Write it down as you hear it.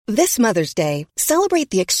This Mother's Day, celebrate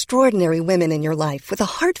the extraordinary women in your life with a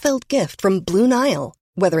heartfelt gift from Blue Nile.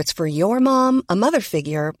 Whether it's for your mom, a mother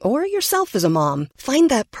figure, or yourself as a mom, find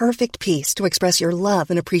that perfect piece to express your love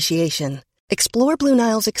and appreciation. Explore Blue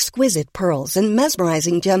Nile's exquisite pearls and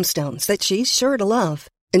mesmerizing gemstones that she's sure to love.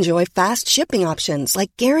 Enjoy fast shipping options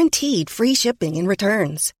like guaranteed free shipping and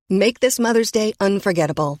returns. Make this Mother's Day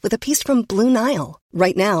unforgettable with a piece from Blue Nile.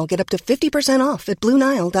 Right now, get up to 50% off at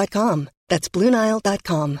BlueNile.com. That's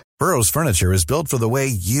BlueNile.com. Burrow's furniture is built for the way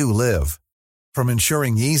you live. From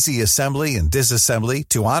ensuring easy assembly and disassembly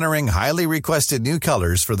to honoring highly requested new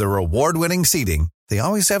colors for their award-winning seating, they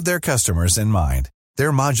always have their customers in mind.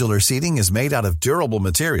 Their modular seating is made out of durable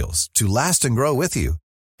materials to last and grow with you.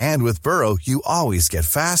 And with Burrow, you always get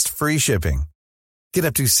fast, free shipping. Get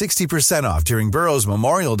up to 60% off during Burrow's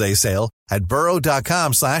Memorial Day sale at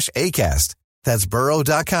burrow.com/ACAST. That's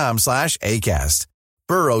burrow.com/ACAST.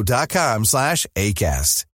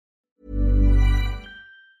 burrow.com/ACAST.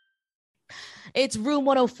 It's Room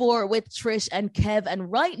 104 with Trish and Kev.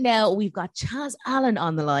 And right now we've got Chaz Allen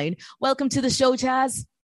on the line. Welcome to the show, Chaz.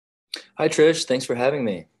 Hi, Trish. Thanks for having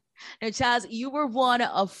me. Now, Chaz, you were one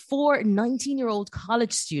of 4 19-year-old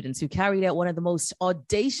college students who carried out one of the most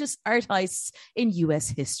audacious art heists in U.S.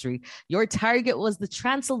 history. Your target was the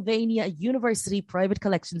Transylvania University Private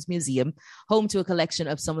Collections Museum, home to a collection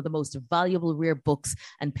of some of the most valuable rare books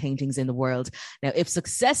and paintings in the world. Now, if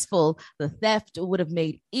successful, the theft would have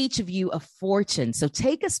made each of you a fortune. So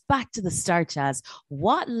take us back to the start, Chaz.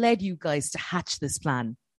 What led you guys to hatch this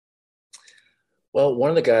plan? Well, one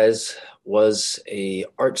of the guys was a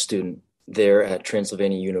art student there at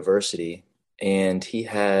Transylvania University, and he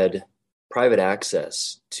had private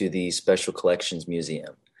access to the Special Collections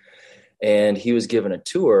Museum. And he was given a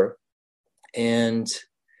tour, and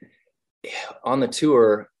on the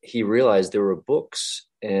tour, he realized there were books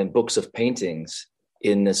and books of paintings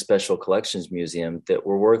in the Special Collections Museum that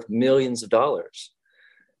were worth millions of dollars.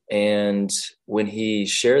 And when he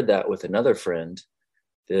shared that with another friend,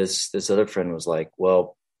 this other friend was like,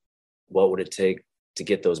 well, what would it take to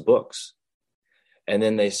get those books? And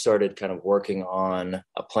then they started kind of working on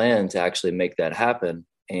a plan to actually make that happen.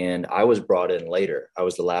 And I was brought in later. I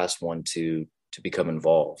was the last one to become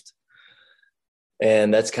involved.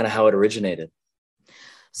 And that's kind of how it originated.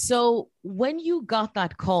 So when you got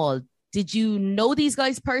that call, did you know these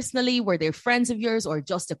guys personally? Were they friends of yours or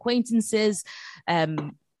just acquaintances?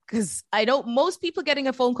 Because I know most people getting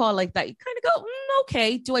a phone call like that, you kind of go,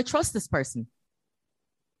 okay, do I trust this person?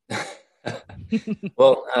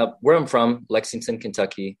 Well, where I'm from, Lexington,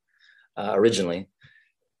 Kentucky, originally,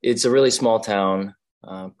 it's a really small town.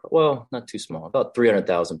 Well, not too small, about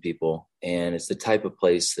 300,000 people. And it's the type of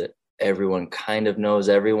place that everyone kind of knows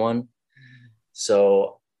everyone.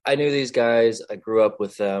 So I knew these guys. I grew up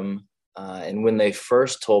with them. And when they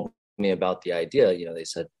first told me about the idea, they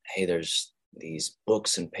said, hey, there's these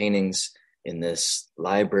books and paintings in this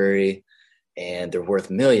library and they're worth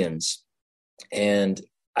millions. And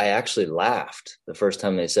I actually laughed the first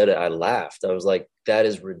time they said it. I laughed. I was like, that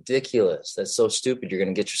is ridiculous. That's so stupid. You're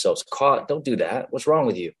going to get yourselves caught. Don't do that. What's wrong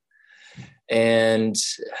with you? And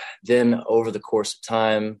then over the course of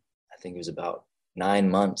time, I think it was about 9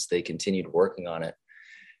 months, they continued working on it.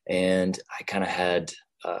 And I kind of had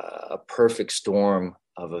a perfect storm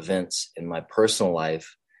of events in my personal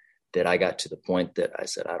life that I got to the point that I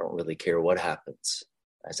said, I don't really care what happens.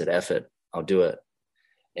 I said, F it, I'll do it.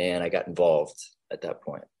 And I got involved at that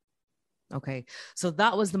point. Okay. So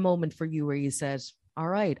that was the moment for you where you said, all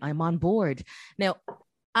right, I'm on board. Now,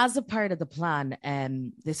 as a part of the plan,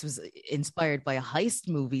 this was inspired by heist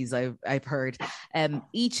movies I've heard.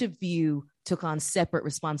 Each of you took on separate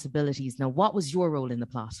responsibilities. Now, what was your role in the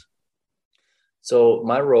plot? So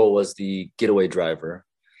my role was the getaway driver.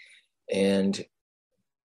 And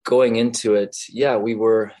going into it, we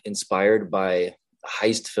were inspired by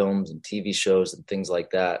heist films and TV shows and things like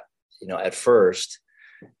that. At first,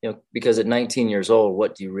 because at 19 years old,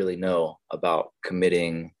 what do you really know about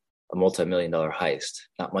committing a multi-million-dollar heist?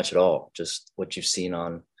 Not much at all. Just what you've seen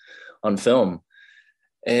on film.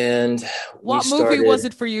 And what movie was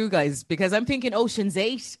it for you guys? Because I'm thinking Ocean's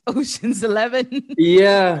 8, Ocean's 11.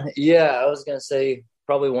 Yeah. I was gonna say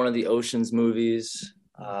probably one of the Ocean's movies.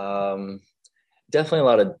 Definitely a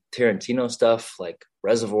lot of Tarantino stuff like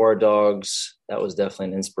Reservoir Dogs. That was definitely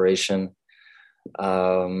an inspiration.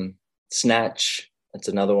 Snatch, that's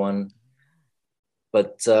another one.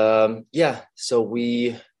 But so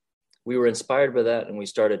we were inspired by that, and we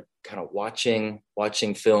started kind of watching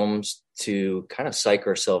films to kind of psych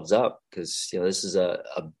ourselves up because this is a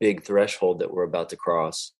big threshold that we're about to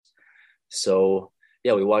cross. So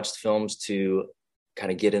we watched films to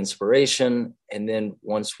kind of get inspiration. And then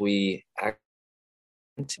once we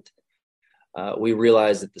we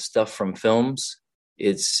realized that the stuff from films,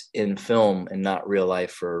 it's in film and not real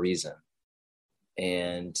life for a reason.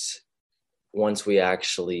 And once we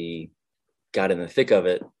actually got in the thick of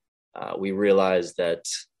it, we realized that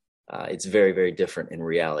it's very, very different in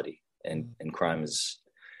reality. And crime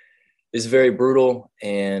is very brutal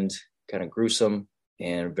and kind of gruesome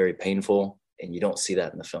and very painful. And you don't see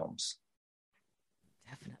that in the films.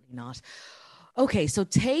 Definitely not. Okay, so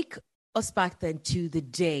take us back then to the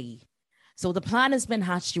day. So the plan has been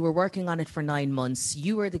hatched. You were working on it for 9 months.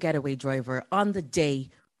 You were the getaway driver. On the day,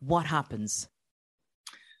 what happens?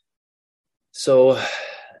 So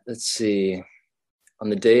let's see. On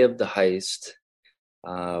the day of the heist,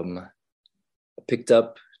 I picked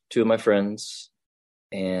up 2 of my friends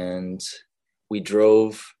and we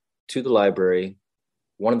drove to the library.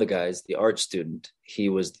 One of the guys, the art student, he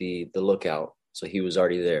was the lookout. So he was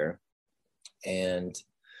already there. And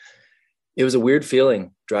it was a weird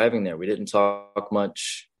feeling driving there. We didn't talk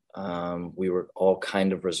much. We were all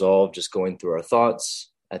kind of resolved, just going through our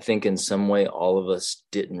thoughts. I think in some way, all of us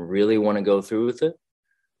didn't really want to go through with it,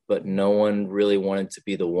 but no one really wanted to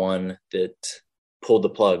be the one that pulled the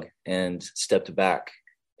plug and stepped back.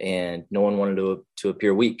 And no one wanted to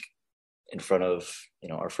appear weak in front of,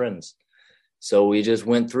 our friends. So we just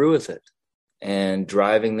went through with it. And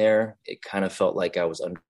driving there, it kind of felt like I was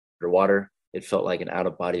underwater. It felt like an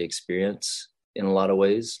out-of-body experience in a lot of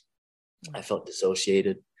ways. I felt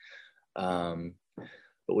dissociated. But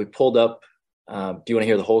we pulled up. Do you want to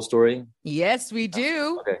hear the whole story? Yes, we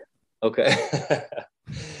do. Okay.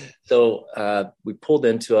 So we pulled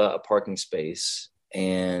into a parking space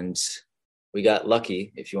and we got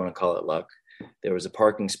lucky, if you want to call it luck. There was a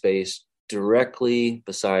parking space directly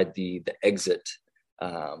beside the exit,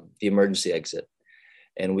 the emergency exit.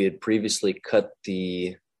 And we had previously cut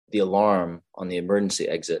the alarm on the emergency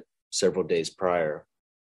exit several days prior.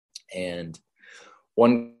 And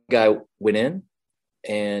one guy went in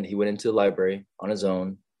and he went into the library on his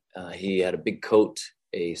own. He had a big coat,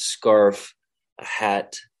 a scarf, a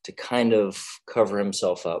hat to kind of cover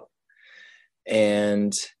himself up.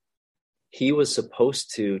 And he was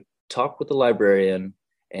supposed to talk with the librarian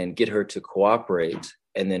and get her to cooperate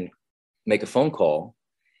and then make a phone call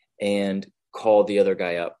and call the other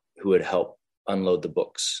guy up who would help unload the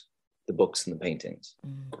books and the paintings.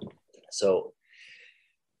 So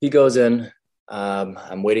he goes in.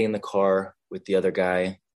 I'm waiting in the car with the other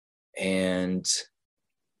guy, and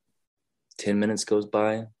 10 minutes goes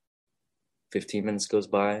by, 15 minutes goes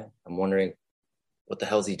by. I'm wondering, what the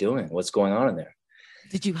hell is he doing? What's going on in there?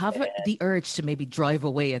 Did you have the urge to maybe drive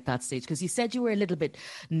away at that stage? Because you said you were a little bit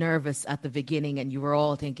nervous at the beginning and you were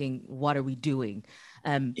all thinking, what are we doing?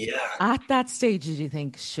 At that stage, did you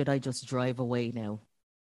think, should I just drive away now?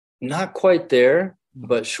 Not quite there,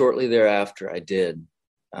 but shortly thereafter I did.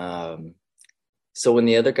 So when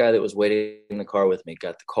the other guy that was waiting in the car with me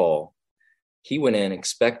got the call, he went in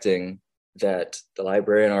expecting that the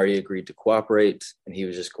librarian already agreed to cooperate and he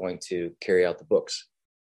was just going to carry out the books.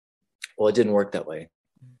 Well, it didn't work that way.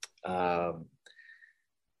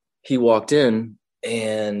 He walked in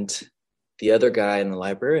and the other guy and the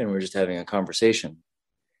librarian were just having a conversation.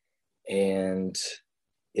 And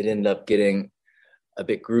it ended up getting a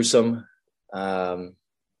bit gruesome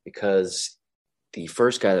because the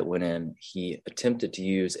first guy that went in, he attempted to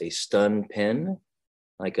use a stun pen,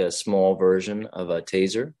 like a small version of a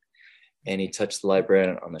taser. And he touched the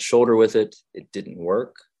librarian on the shoulder with it. It didn't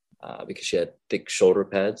work because she had thick shoulder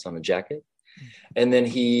pads on the jacket. And then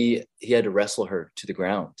he had to wrestle her to the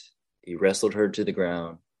ground. He wrestled her to the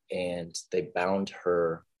ground and they bound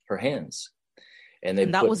her hands. And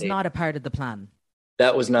that was not a part of the plan.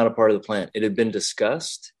 That was not a part of the plan. It had been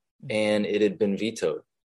discussed and it had been vetoed.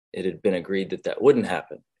 It had been agreed that wouldn't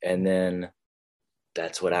happen. And then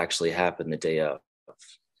that's what actually happened the day of.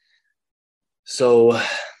 So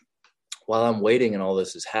while I'm waiting and all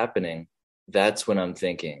this is happening, that's when I'm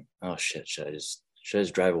thinking, oh shit, should I just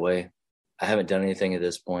drive away? I haven't done anything at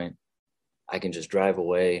this point. I can just drive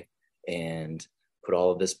away and put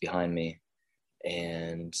all of this behind me.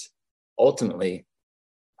 And ultimately,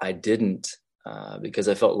 I didn't because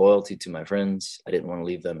I felt loyalty to my friends. I didn't want to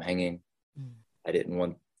leave them hanging. I didn't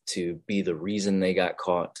want to be the reason they got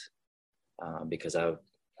caught because I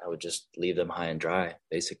would just leave them high and dry,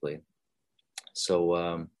 basically.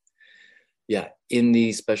 So, in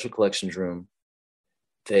the special collections room,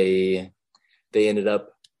 they ended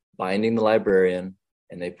up binding the librarian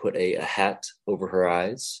and they put a hat over her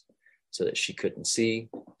eyes so that she couldn't see.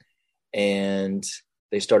 And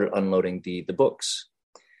they started unloading the books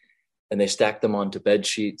and they stacked them onto bed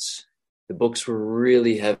sheets. The books were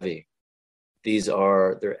really heavy.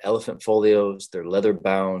 They're elephant folios, they're leather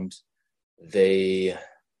bound. I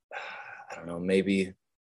don't know, maybe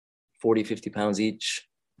 40, 50 pounds each.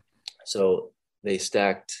 So they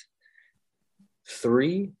stacked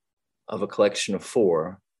 3 of a collection of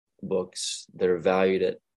 4 books that are valued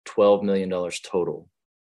at $12 million total.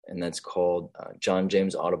 And that's called John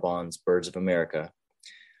James Audubon's Birds of America.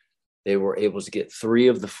 They were able to get 3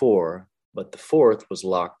 of the 4, but the 4th was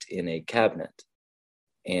locked in a cabinet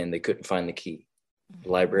and they couldn't find the key. The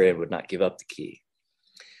librarian would not give up the key.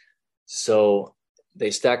 So they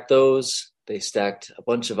stacked those. They stacked a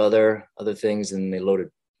bunch of other things, and they loaded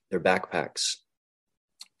their backpacks.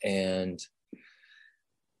 And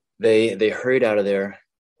they hurried out of there.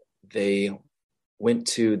 They went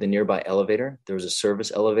to the nearby elevator. There was a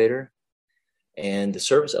service elevator, and the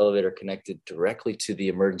service elevator connected directly to the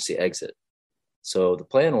emergency exit. So the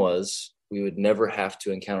plan was we would never have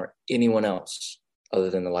to encounter anyone else other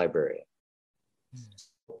than the librarian.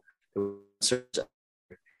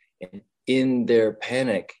 And in their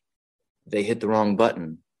panic, they hit the wrong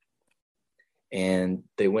button and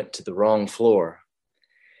they went to the wrong floor.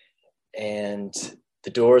 And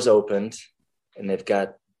the doors opened, and they've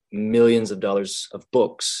got millions of dollars of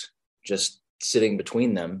books just sitting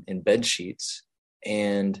between them in bed sheets.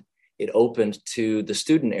 And it opened to the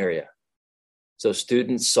student area. So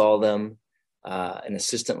students saw them, an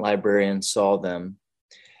assistant librarian saw them,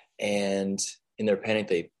 and in their panic,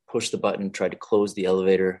 they pushed the button, tried to close the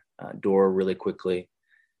elevator door really quickly.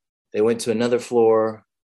 They went to another floor.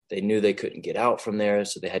 They knew they couldn't get out from there,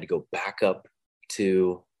 so they had to go back up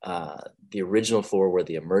to the original floor where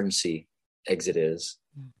the emergency exit is.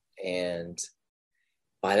 And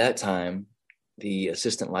by that time, the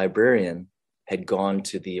assistant librarian had gone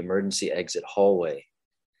to the emergency exit hallway.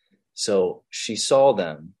 So she saw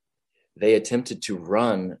them. They attempted to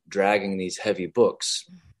run, dragging these heavy books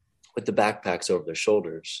with the backpacks over their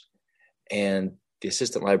shoulders. And the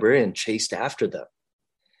assistant librarian chased after them.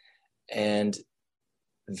 And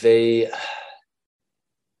they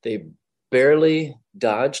barely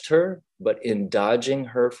dodged her, but in dodging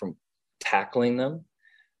her from tackling them,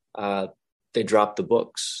 they dropped the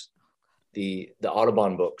books, the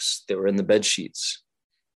Audubon books that were in the bed sheets.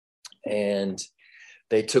 And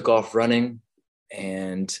they took off running.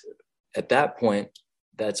 And at that point,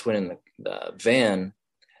 that's when in the van,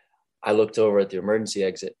 I looked over at the emergency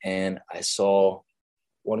exit and I saw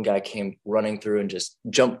one guy came running through and just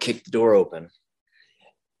jump kicked the door open.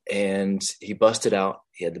 And he busted out.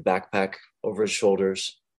 He had the backpack over his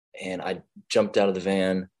shoulders. And I jumped out of the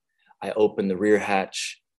van. I opened the rear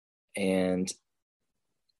hatch and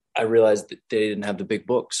I realized that they didn't have the big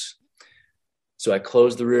books. So I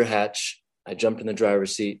closed the rear hatch. I jumped in the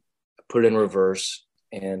driver's seat, put it in reverse,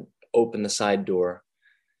 and opened the side door.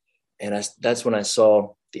 And that's when I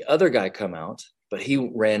saw the other guy come out, but he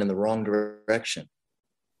ran in the wrong direction.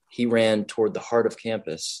 He ran toward the heart of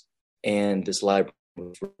campus, and this library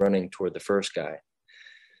was running toward the first guy.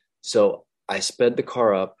 So I sped the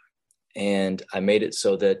car up, and I made it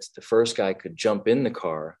so that the first guy could jump in the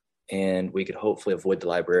car, and we could hopefully avoid the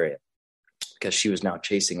librarian because she was now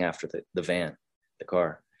chasing after the van, the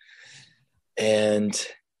car. And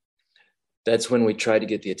that's when we tried to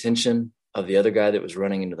get the attention of the other guy that was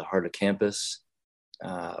running into the heart of campus.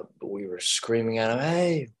 But we were screaming at him,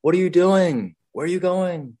 "Hey, what are you doing? Where are you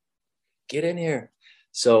going? Get in here."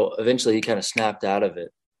 So eventually he kind of snapped out of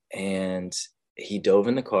it and he dove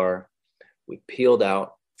in the car. We peeled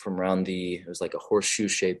out from around it was like a horseshoe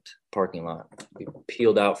shaped parking lot. We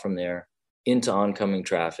peeled out from there into oncoming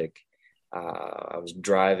traffic. I was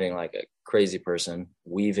driving like a crazy person,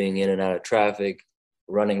 weaving in and out of traffic,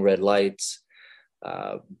 running red lights,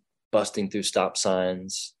 busting through stop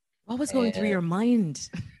signs. What was going through your mind?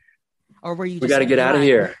 Or were you just we got to get out of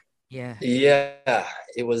here? Yeah.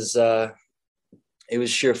 It was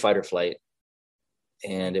sheer fight or flight,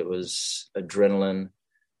 and it was adrenaline,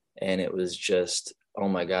 and it was just, oh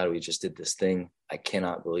my God, we just did this thing. I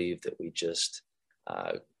cannot believe that we just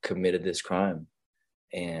committed this crime,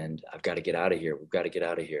 and I've got to get out of here. We've got to get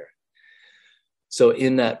out of here. So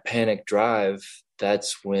in that panic drive,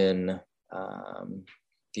 that's when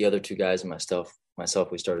the other 2 guys and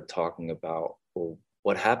myself, we started talking about, well,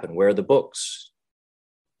 what happened? Where are the books?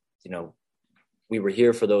 You know, we were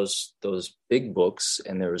here for those big books,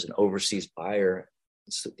 and there was an overseas buyer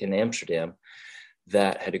in Amsterdam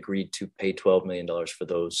that had agreed to pay $12 million for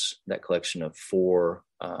that collection of 4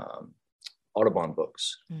 Audubon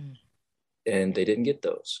books. And they didn't get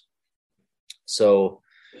those. So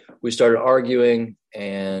we started arguing,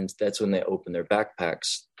 and that's when they opened their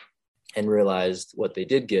backpacks and realized what they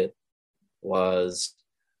did get was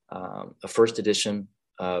a first edition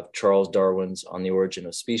of Charles Darwin's On the Origin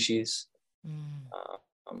of Species,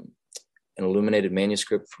 an illuminated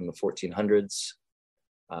manuscript from the 1400s,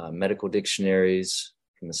 medical dictionaries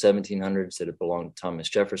from the 1700s that had belonged to Thomas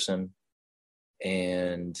Jefferson,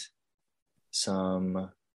 and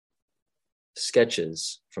some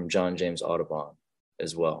sketches from John James Audubon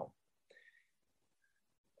as well.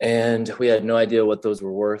 And we had no idea what those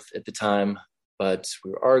were worth at the time, but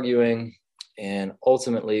we were arguing, and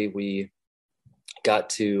ultimately we got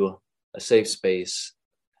to a safe space.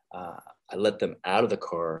 I let them out of the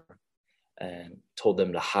car and told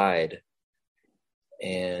them to hide.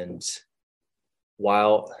 And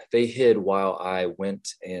while they hid, while I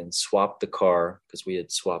went and swapped the car, because we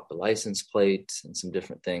had swapped the license plate and some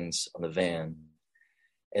different things on the van.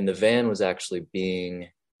 And the van was actually being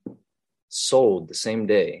sold the same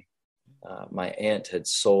day. My aunt had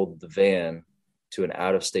sold the van to an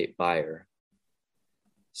out-of-state buyer.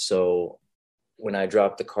 So when I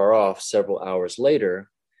dropped the car off several hours later,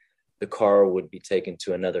 the car would be taken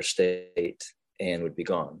to another state and would be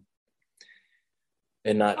gone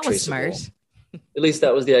and not traceable. Smart. At least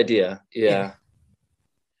that was the idea. Yeah.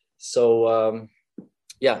 So,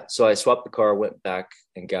 so I swapped the car, went back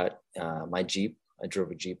and got my Jeep. I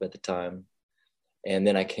drove a Jeep at the time. And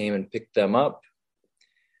then I came and picked them up.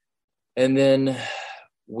 And then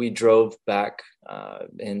we drove back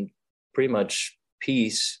in pretty much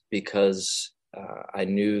peace, because I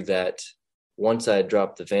knew that once I had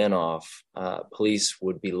dropped the van off, police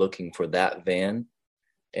would be looking for that van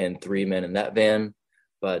and 3 men in that van,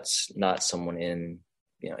 but not someone in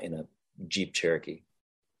a Jeep Cherokee.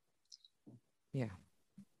 Yeah.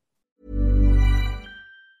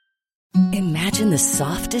 Imagine the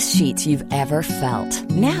softest sheets you've ever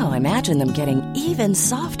felt. Now imagine them getting even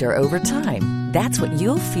softer over time. That's what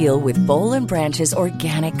you'll feel with Boll & Branch's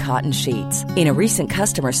organic cotton sheets. In a recent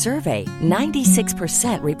customer survey,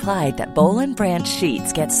 96% replied that Boll & Branch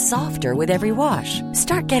sheets get softer with every wash.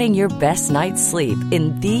 Start getting your best night's sleep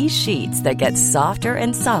in these sheets that get softer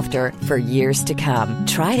and softer for years to come.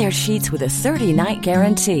 Try their sheets with a 30-night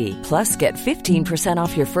guarantee. Plus, get 15%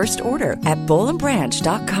 off your first order at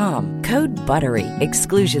bollandbranch.com. Code BUTTERY.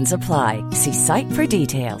 Exclusions apply. See site for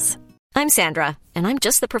details. I'm Sandra, and I'm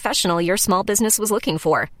just the professional your small business was looking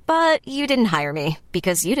for. But you didn't hire me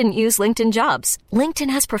because you didn't use LinkedIn Jobs. LinkedIn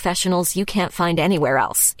has professionals you can't find anywhere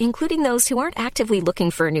else, including those who aren't actively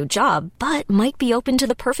looking for a new job, but might be open to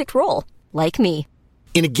the perfect role, like me.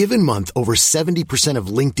 In a given month, over 70% of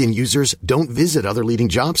LinkedIn users don't visit other leading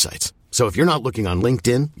job sites. So if you're not looking on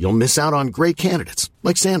LinkedIn, you'll miss out on great candidates,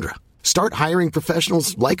 like Sandra. Start hiring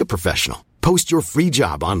professionals like a professional. Post your free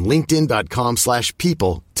job on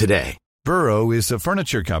linkedin.com/people today. Burrow is a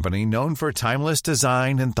furniture company known for timeless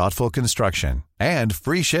design and thoughtful construction and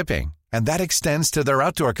free shipping, and that extends to their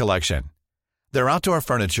outdoor collection. Their outdoor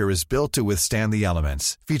furniture is built to withstand the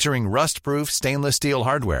elements, featuring rust-proof stainless steel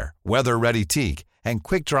hardware, weather-ready teak, and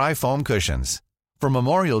quick-dry foam cushions. For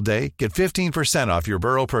Memorial Day, get 15% off your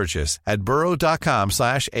Burrow purchase at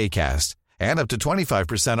burrow.com/ACAST and up to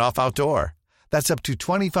 25% off outdoor. That's up to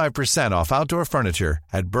 25% off outdoor furniture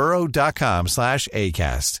at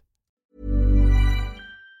burrow.com/ACAST.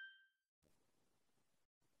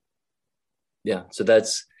 Yeah, so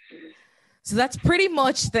that's pretty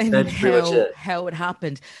much then how it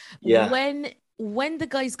happened. Yeah. When the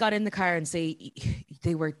guys got in the car and say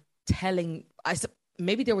they were telling,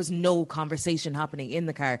 maybe there was no conversation happening in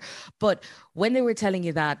the car, but when they were telling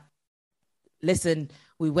you that, listen,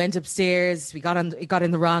 we went upstairs, we got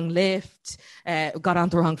in the wrong lift, got on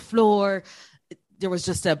the wrong floor, there was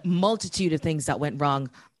just a multitude of things that went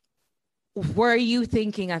wrong. Were you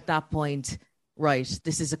thinking at that point, right,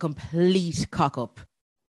 this is a complete cock up?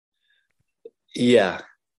 Yeah.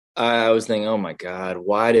 I was thinking, oh my God,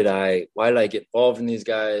 why did I get involved in these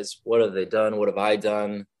guys? What have they done? What have I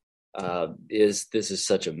done? This is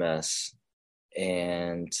such a mess.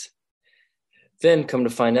 And then come to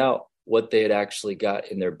find out what they had actually got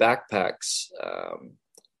in their backpacks,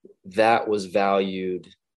 that was valued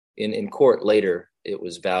in court later. It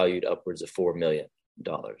was valued upwards of $4 million.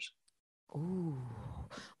 Ooh,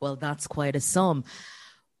 well, that's quite a sum.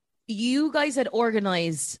 You guys had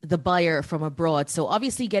organized the buyer from abroad. So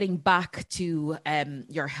obviously getting back to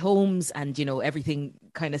your homes and, everything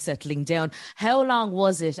kind of settling down. How long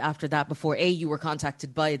was it after that before A, you were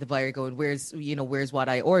contacted by the buyer going, where's what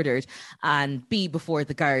I ordered? And B, before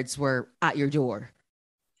the guards were at your door?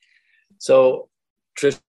 So,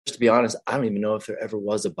 Trish, to be honest, I don't even know if there ever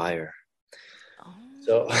was a buyer. Oh.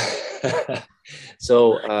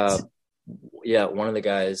 So, one of the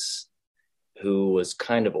guys who was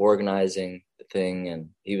kind of organizing the thing. And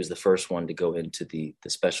he was the first one to go into the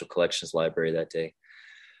special collections library that day.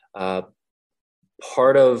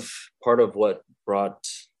 Part of what brought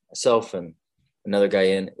myself and another guy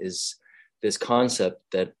in is this concept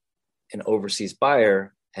that an overseas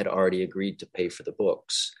buyer had already agreed to pay for the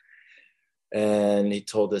books. And he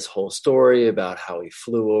told this whole story about how he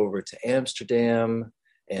flew over to Amsterdam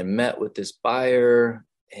and met with this buyer,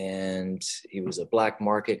 and he was a black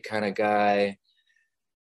market kind of guy.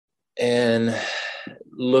 And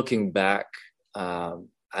looking back, I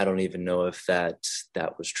don't even know if that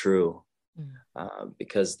was true,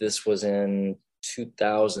 because this was in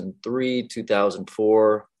 2003,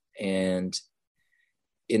 2004, and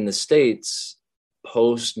in the States,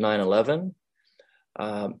 post 9/11,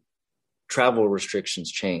 travel restrictions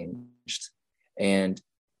changed. And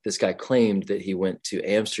this guy claimed that he went to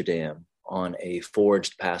Amsterdam on a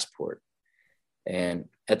forged passport. And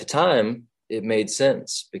at the time, it made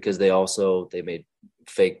sense because they made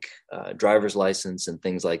fake driver's license and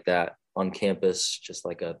things like that on campus, just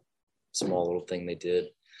like a small little thing they did.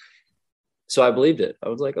 So I believed it. I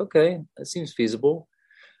was like, okay, that seems feasible.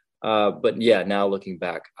 But yeah, now looking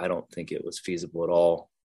back, I don't think it was feasible at all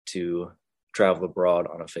to travel abroad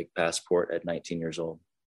on a fake passport at 19 years old.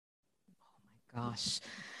 Oh my gosh.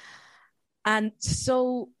 And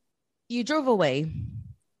so you drove away,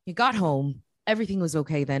 you got home, everything was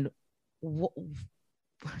okay then.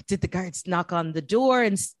 Did the guards knock on the door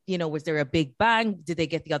and, was there a big bang? Did they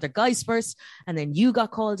get the other guys first and then you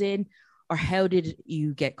got called in? Or how did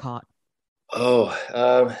you get caught?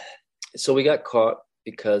 So we got caught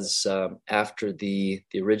because after the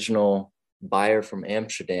original buyer from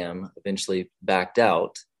Amsterdam eventually backed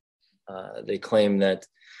out, they claimed that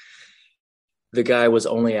the guy was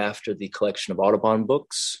only after the collection of Audubon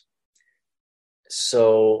books.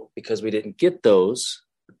 So because we didn't get those,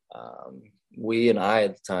 we and I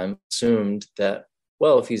at the time assumed that,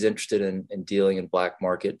 well, if he's interested in dealing in black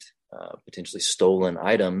market, potentially stolen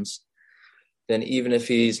items, then even if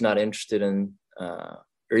he's not interested in,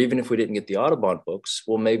 or even if we didn't get the Audubon books,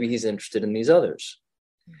 well, maybe he's interested in these others.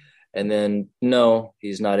 And then, no,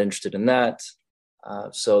 he's not interested in that.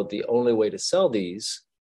 So the only way to sell these,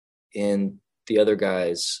 in the other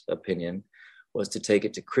guy's opinion, was to take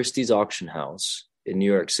it to Christie's auction house in New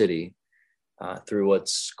York City through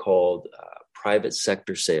what's called private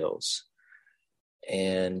sector sales.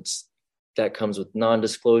 And that comes with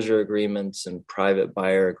non-disclosure agreements and private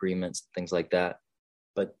buyer agreements, things like that.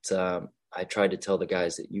 But I tried to tell the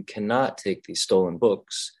guys that you cannot take these stolen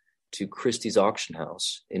books to Christie's auction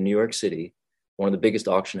house in New York City, one of the biggest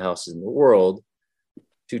auction houses in the world,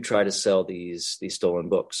 to try to sell these stolen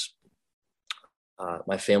books.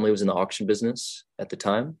 My family was in the auction business at the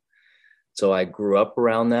time, so I grew up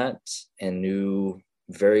around that and knew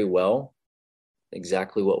very well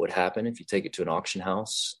exactly what would happen if you take it to an auction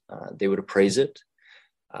house. They would appraise it.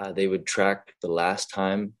 They would track the last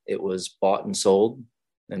time it was bought and sold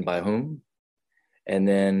and by whom. And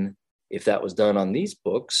then if that was done on these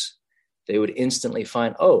books, they would instantly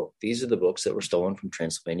find, oh, these are the books that were stolen from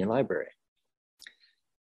Transylvania Library.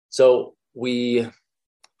 So we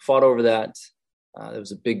fought over that. There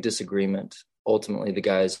was a big disagreement. Ultimately, the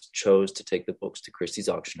guys chose to take the books to Christie's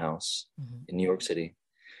auction house in New York City.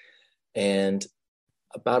 And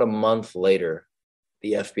about a month later,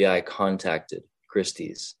 the FBI contacted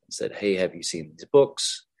Christie's and said, hey, have you seen these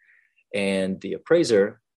books? And the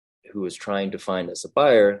appraiser, who was trying to find us a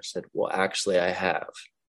buyer, said, well, actually, I have.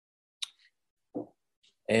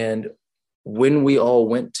 And when we all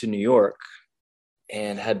went to New York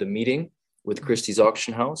and had the meeting with Christie's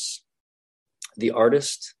auction house, the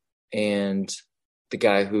artist and the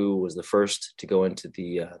guy who was the first to go into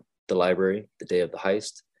the library the day of the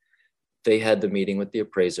heist, they had the meeting with the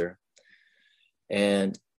appraiser.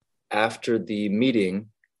 And after the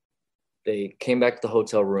meeting, they came back to the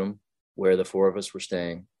hotel room where the four of us were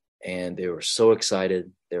staying, and they were so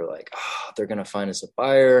excited. They were like, oh, they're going to find us a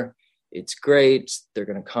buyer. It's great. They're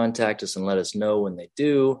going to contact us and let us know when they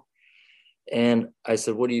do. And I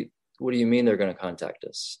said, what do you mean they're going to contact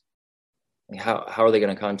us? How are they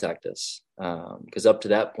going to contact us? Because up to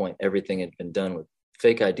that point, everything had been done with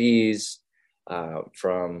fake IDs,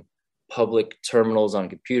 from public terminals on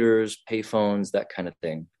computers, payphones, that kind of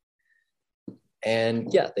thing.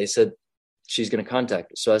 And yeah, they said, she's going to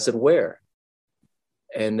contact us. So I said, where?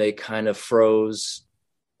 And they kind of froze.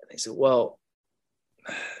 And they said, well,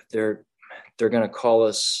 they're going to call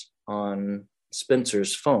us on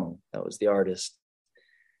Spencer's phone. That was the artist.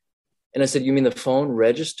 And I said, you mean the phone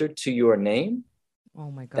registered to your name?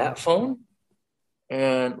 Oh my God. That phone?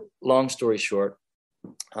 And long story short,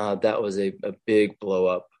 that was a big blow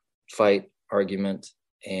up fight argument.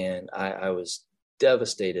 And I was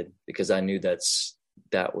devastated because I knew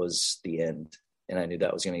that was the end, and I knew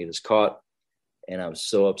that was going to get us caught. And I was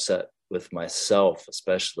so upset with myself,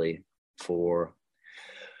 especially for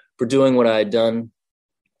doing what I had done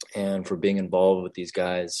and for being involved with these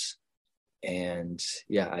guys. And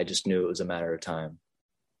yeah, I just knew it was a matter of time.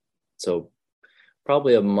 So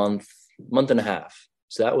probably a month and a half.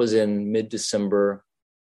 So that was in mid-December,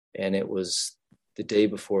 and it was the day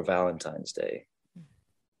before Valentine's Day.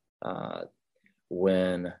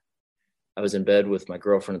 When I was in bed with my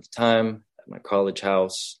girlfriend at the time at my college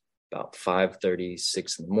house, about 5:30,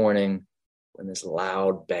 6 in the morning, when this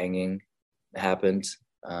loud banging happened.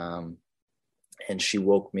 And she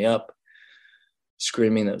woke me up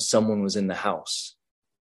screaming that someone was in the house.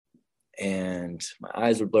 And my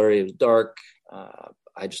eyes were blurry. It was dark.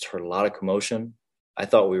 I just heard a lot of commotion. I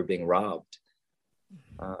thought we were being robbed.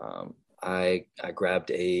 I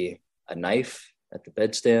grabbed a knife at the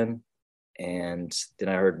bedstand, and then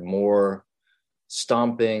I heard more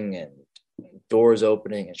stomping and doors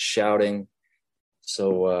opening and shouting.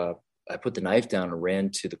 So I put the knife down and ran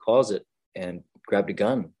to the closet and grabbed a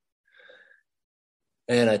gun.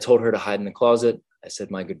 And I told her to hide in the closet. I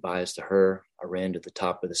said my goodbyes to her. I ran to the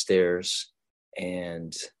top of the stairs,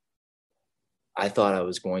 and I thought I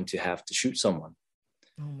was going to have to shoot someone.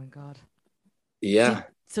 Oh my God. Yeah.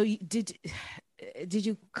 Did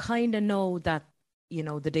you kind of know that, you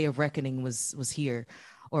know, the day of reckoning was here,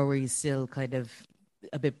 or were you still kind of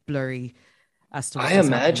a bit blurry as to what I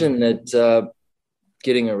imagine that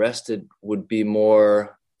getting arrested would be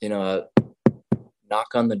more, you know, a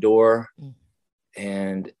knock on the door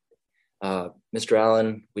and Mr.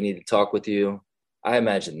 Allen, we need to talk with you. I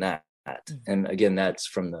imagine that. And again, that's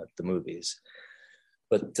from the movies.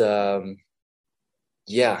 But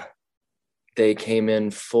yeah, they came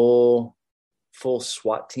in full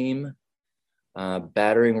SWAT team,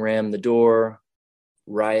 battering ram the door,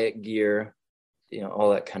 riot gear, you know,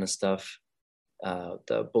 all that kind of stuff.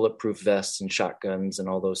 The bulletproof vests and shotguns and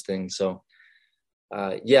all those things. So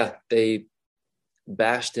yeah, they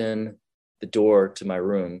bashed in the door to my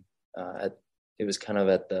room. It was kind of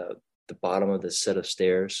at the bottom of the set of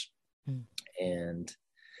stairs. And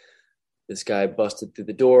this guy busted through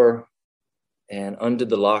the door and undid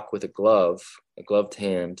the lock with a gloved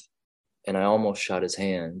hand. And I almost shot his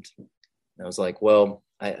hand. And I was like, well,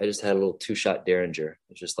 I just had a little 2-shot Derringer. It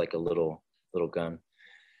was just like a little gun.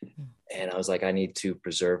 And I was like, I need to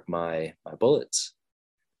preserve my bullets.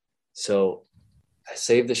 So I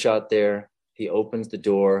saved the shot there. He opens the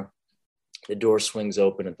door. The door swings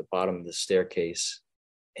open at the bottom of the staircase.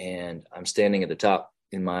 And I'm standing at the top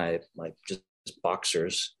in my just boxer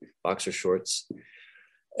shorts.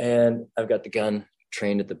 And I've got the gun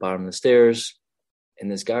trained at the bottom of the stairs. And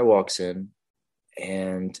this guy walks in,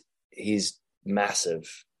 and he's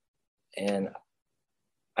massive. And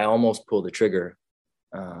I almost pulled the trigger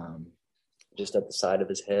just at the side of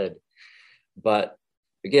his head. But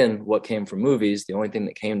again, what came from movies, the only thing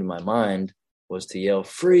that came to my mind was to yell,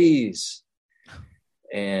 "Freeze!"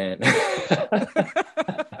 And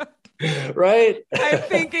right? I'm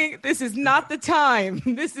thinking, this is not the time.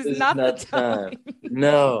 This is not the time.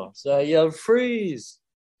 No. So I yelled, "Freeze!"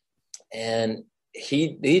 And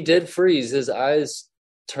he did freeze. His eyes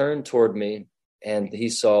turned toward me, and he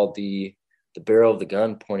saw the barrel of the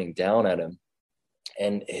gun pointing down at him.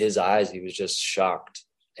 And his eyes, he was just shocked.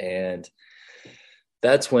 And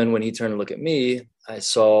that's when he turned to look at me, I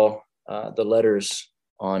saw the letters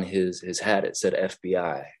on his hat. It said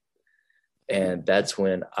FBI. And that's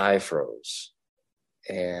when I froze.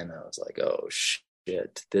 And I was like, oh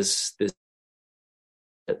shit, this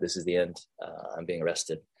is the end. I'm being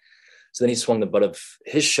arrested. So then he swung the butt of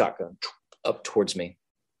his shotgun up towards me.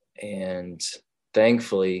 And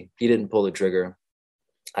thankfully, he didn't pull the trigger.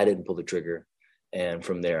 I didn't pull the trigger. And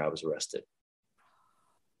from there, I was arrested.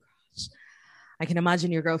 I can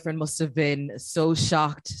imagine your girlfriend must have been so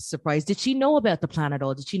shocked, surprised. Did she know about the plan at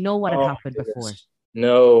all? Did she know what had happened before?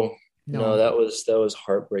 No, that was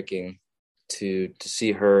heartbreaking to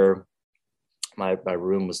see her. My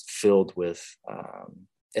room was filled with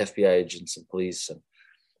FBI agents and police,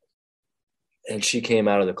 and she came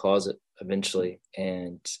out of the closet eventually.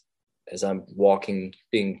 And as I'm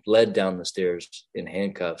being led down the stairs in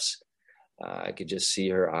handcuffs, I could just see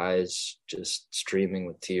her eyes just streaming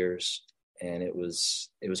with tears, and it was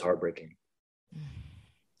heartbreaking.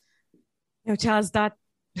 You know, Chaz,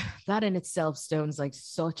 that in itself sounds like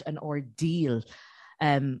such an ordeal.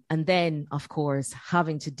 And then, of course,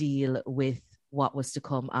 having to deal with what was to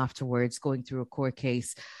come afterwards, going through a court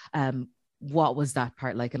case. What was that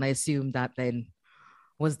part like? And I assume that then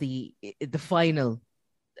was the final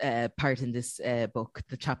part in this book,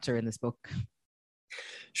 the chapter in this book?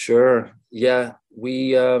 Sure. Yeah,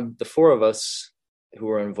 we the four of us who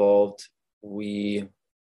were involved, we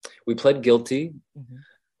pled guilty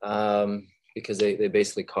because they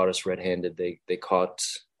basically caught us red-handed. They caught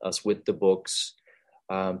us with the books.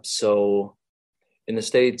 So in the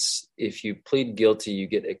States, if you plead guilty, you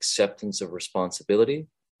get acceptance of responsibility.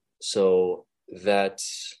 So that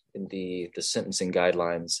in the sentencing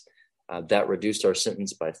guidelines, that reduced our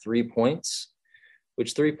sentence by 3 points,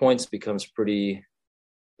 which 3 points becomes pretty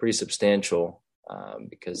substantial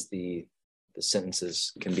because the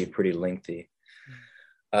sentences can be pretty lengthy.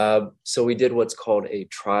 So we did what's called a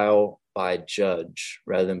trial by judge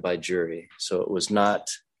rather than by jury. So it was not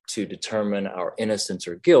to determine our innocence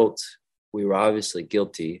or guilt. We were obviously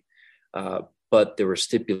guilty, but there were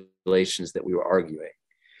stipulations that we were arguing.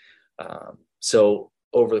 So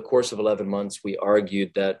over the course of 11 months, we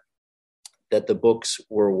argued that the books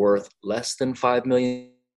were worth less than $5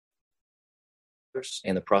 million,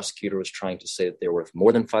 and the prosecutor was trying to say that they were worth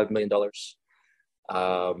more than $5 million.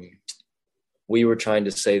 We were trying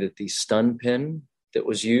to say that the stun pen that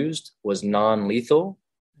was used was non-lethal,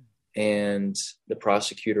 and the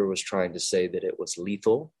prosecutor was trying to say that it was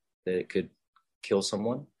lethal, that it could kill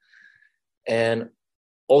someone. And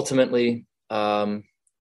ultimately, the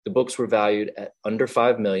books were valued at under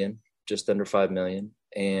 $5 million, just under $5 million.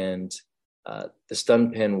 And the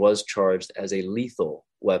stun pen was charged as a lethal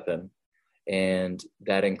weapon. And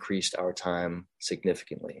that increased our time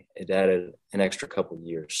significantly. It added an extra couple of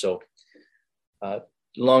years. So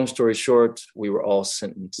long story short, we were all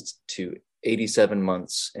sentenced to 87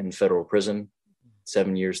 months in federal prison,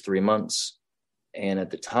 7 years, 3 months. And at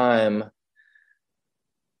the time,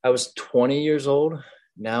 I was 20 years old.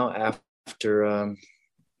 Now, after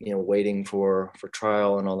waiting for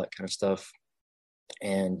trial and all that kind of stuff,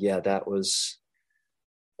 and yeah, that was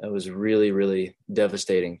really, really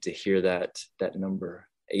devastating to hear that number,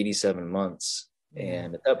 87 months.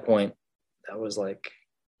 And at that point, that was like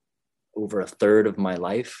over a third of my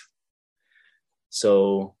life.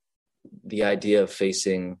 So the idea of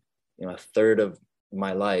facing, a third of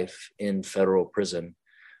my life in federal prison,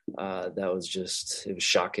 it was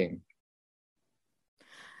shocking.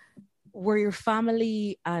 Were your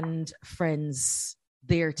family and friends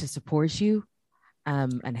there to support you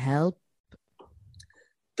and help?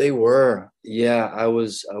 They were. Yeah, I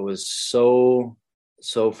was so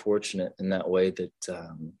fortunate in that way that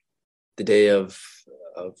the day of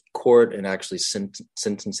court and actually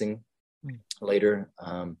sentencing later,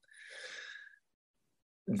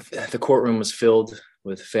 the courtroom was filled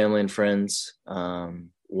with family and friends,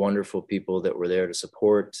 wonderful people that were there to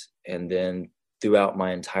support. And then throughout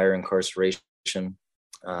my entire incarceration,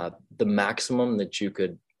 the maximum that you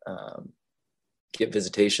could get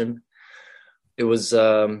visitation, it was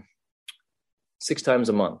 6 times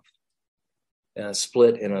a month,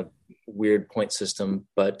 split in a weird point system.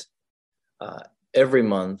 But every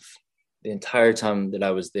month, the entire time that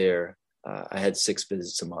I was there, I had 6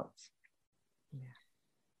 visits a month.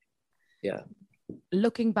 Yeah.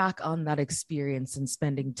 Looking back on that experience and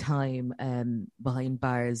spending time behind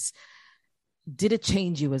bars, did it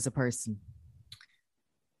change you as a person?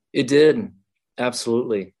 It did.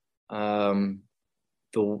 Absolutely. The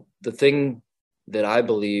thing that I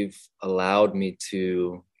believe allowed me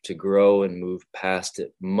to grow and move past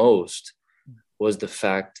it most was the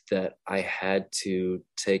fact that I had to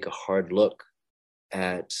take a hard look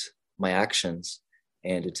at my actions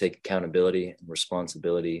and to take accountability and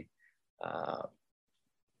responsibility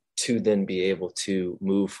to then be able to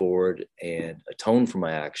move forward and atone for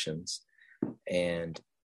my actions. And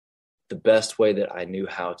the best way that I knew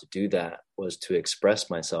how to do that was to express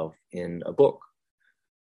myself in a book.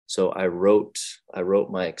 So I wrote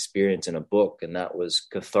my experience in a book, and that was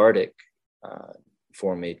cathartic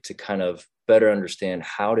for me to kind of better understand,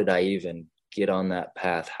 how did I even get on that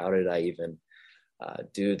path? How did I even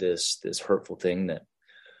do this hurtful thing that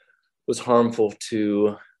was harmful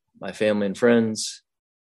to my family and friends,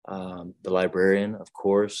 the librarian, of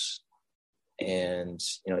course, and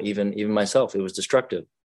even myself. It was destructive.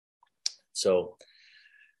 So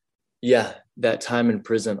yeah, that time in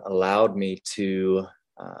prison allowed me to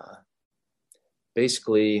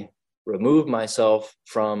basically remove myself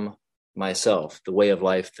from myself, the way of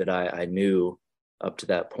life that I knew up to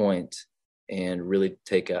that point, and really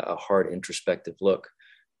take a hard introspective look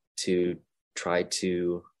to try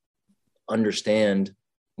to understand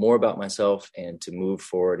more about myself and to move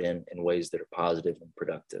forward in ways that are positive and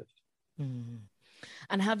productive. Mm.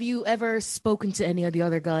 And have you ever spoken to any of the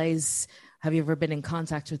other guys? Have you ever been in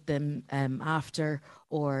contact with them after,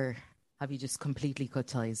 or have you just completely cut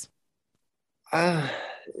ties?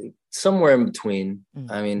 somewhere in between.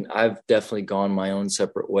 I mean, I've definitely gone my own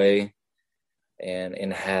separate way,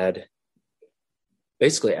 and had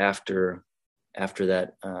basically after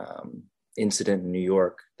that incident in New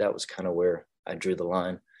York, that was kind of where I drew the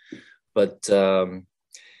line. But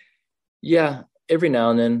yeah, every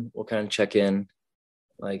now and then we'll kind of check in,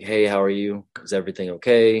 like, hey, how are you? Is everything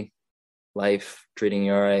okay? Life treating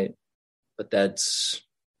you all right? But that's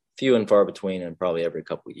few and far between, and probably every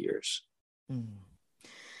couple of years.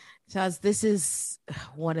 Chaz, this is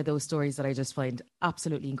one of those stories that I just find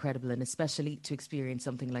absolutely incredible, and especially to experience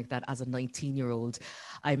something like that as a 19-year-old.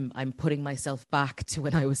 I'm putting myself back to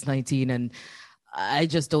when I was 19, and I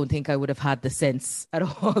just don't think I would have had the sense at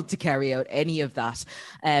all to carry out any of that.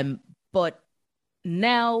 But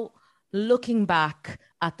now, looking back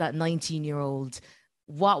at that 19-year-old,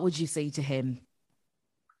 what would you say to him?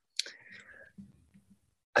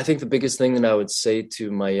 I think the biggest thing that I would say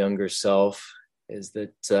to my younger self is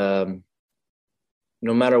that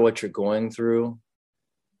no matter what you're going through,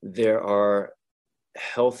 there are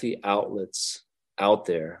healthy outlets out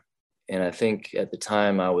there. And I think at the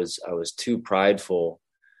time I was too prideful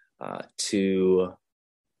to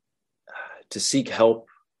seek help,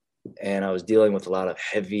 and I was dealing with a lot of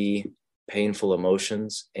heavy, painful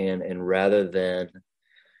emotions. And rather than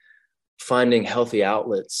finding healthy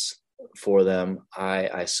outlets for them,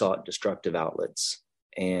 I sought destructive outlets,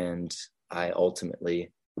 and I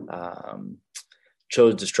ultimately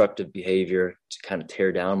chose destructive behavior to kind of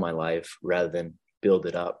tear down my life rather than build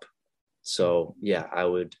it up. So yeah, I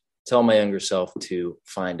would tell my younger self to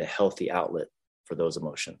find a healthy outlet for those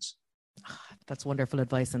emotions. That's wonderful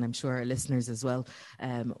advice, and I'm sure our listeners as well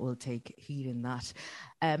will take heed in that.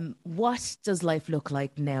 What does life look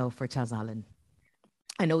like now for Chaz Allen?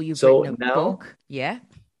 I know you've written a book. Yeah,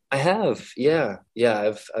 I have. Yeah.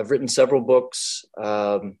 I've written several books.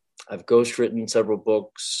 I've ghostwritten several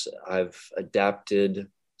books. I've adapted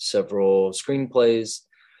several screenplays.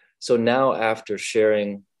 So now, after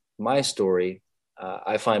sharing my story,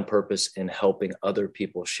 I find purpose in helping other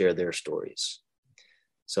people share their stories.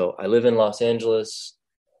 So I live in Los Angeles.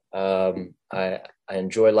 I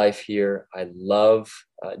enjoy life here. I love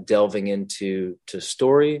delving into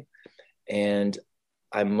story. And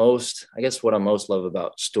what I most love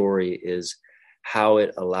about story is how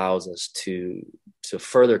it allows us to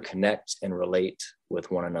further connect and relate with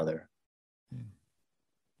one another.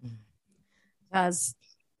 Chaz,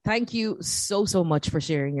 thank you so much for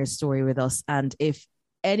sharing your story with us. And if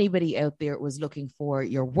anybody out there was looking for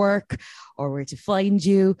your work or where to find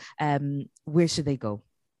you, where should they go?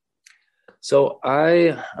 So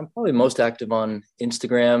I'm probably most active on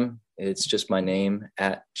Instagram. It's just my name,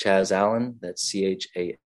 at Chaz Allen. That's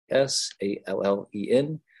ChasAllen.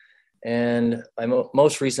 And my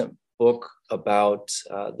most recent book about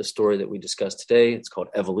the story that we discussed today, it's called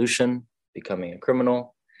Evolution, Becoming a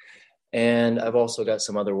Criminal. And I've also got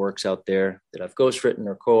some other works out there that I've ghostwritten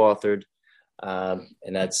or co-authored.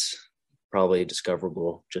 And that's probably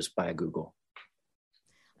discoverable just by Google.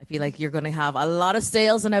 I feel like you're going to have a lot of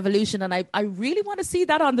sales on Evolution, and I really want to see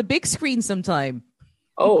that on the big screen sometime.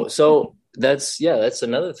 Oh, so that's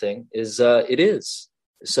another thing is it is.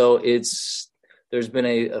 So there's been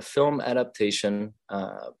a film adaptation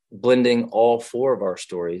blending all four of our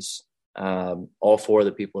stories, all four of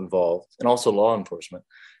the people involved, and also law enforcement.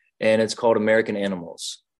 And it's called American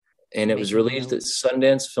Animals. And it was released at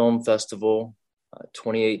Sundance Film Festival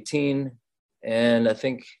 2018. And I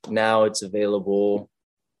think now it's available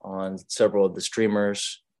on several of the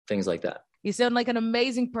streamers, things like that. You sound like an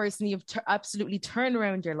amazing person. You've absolutely turned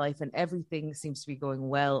around your life, and everything seems to be going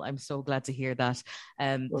well. I'm so glad to hear that.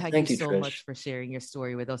 Thank you so Trish. much for sharing your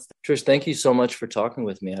story with us. Trish, thank you so much for talking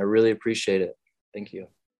with me. I really appreciate it. Thank you.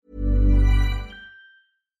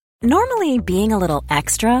 Normally, being a little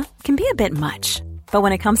extra can be a bit much. But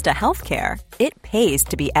when it comes to healthcare, it pays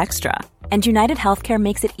to be extra. And United Healthcare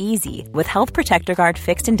makes it easy with Health Protector Guard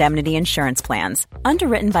fixed indemnity insurance plans.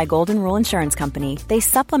 Underwritten by Golden Rule Insurance Company, they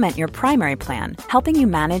supplement your primary plan, helping you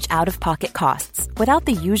manage out-of-pocket costs without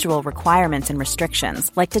the usual requirements and restrictions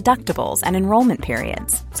like deductibles and enrollment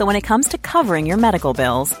periods. So when it comes to covering your medical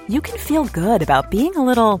bills, you can feel good about being a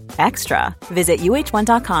little extra. Visit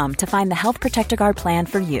UH1.com to find the Health Protector Guard plan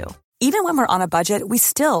for you. Even when we're on a budget, we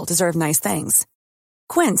still deserve nice things.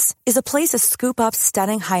 Quince is a place to scoop up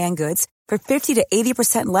stunning high-end goods for 50 to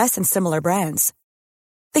 80% less than similar brands.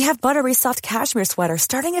 They have buttery soft cashmere sweaters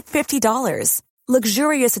starting at $50,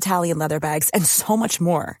 luxurious Italian leather bags, and so much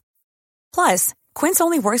more. Plus, Quince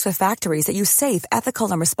only works with factories that use safe,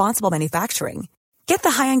 ethical, and responsible manufacturing. Get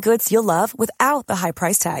the high-end goods you'll love without the high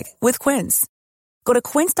price tag with Quince. Go to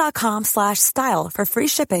quince.com/style for free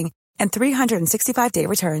shipping and 365-day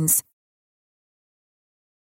returns.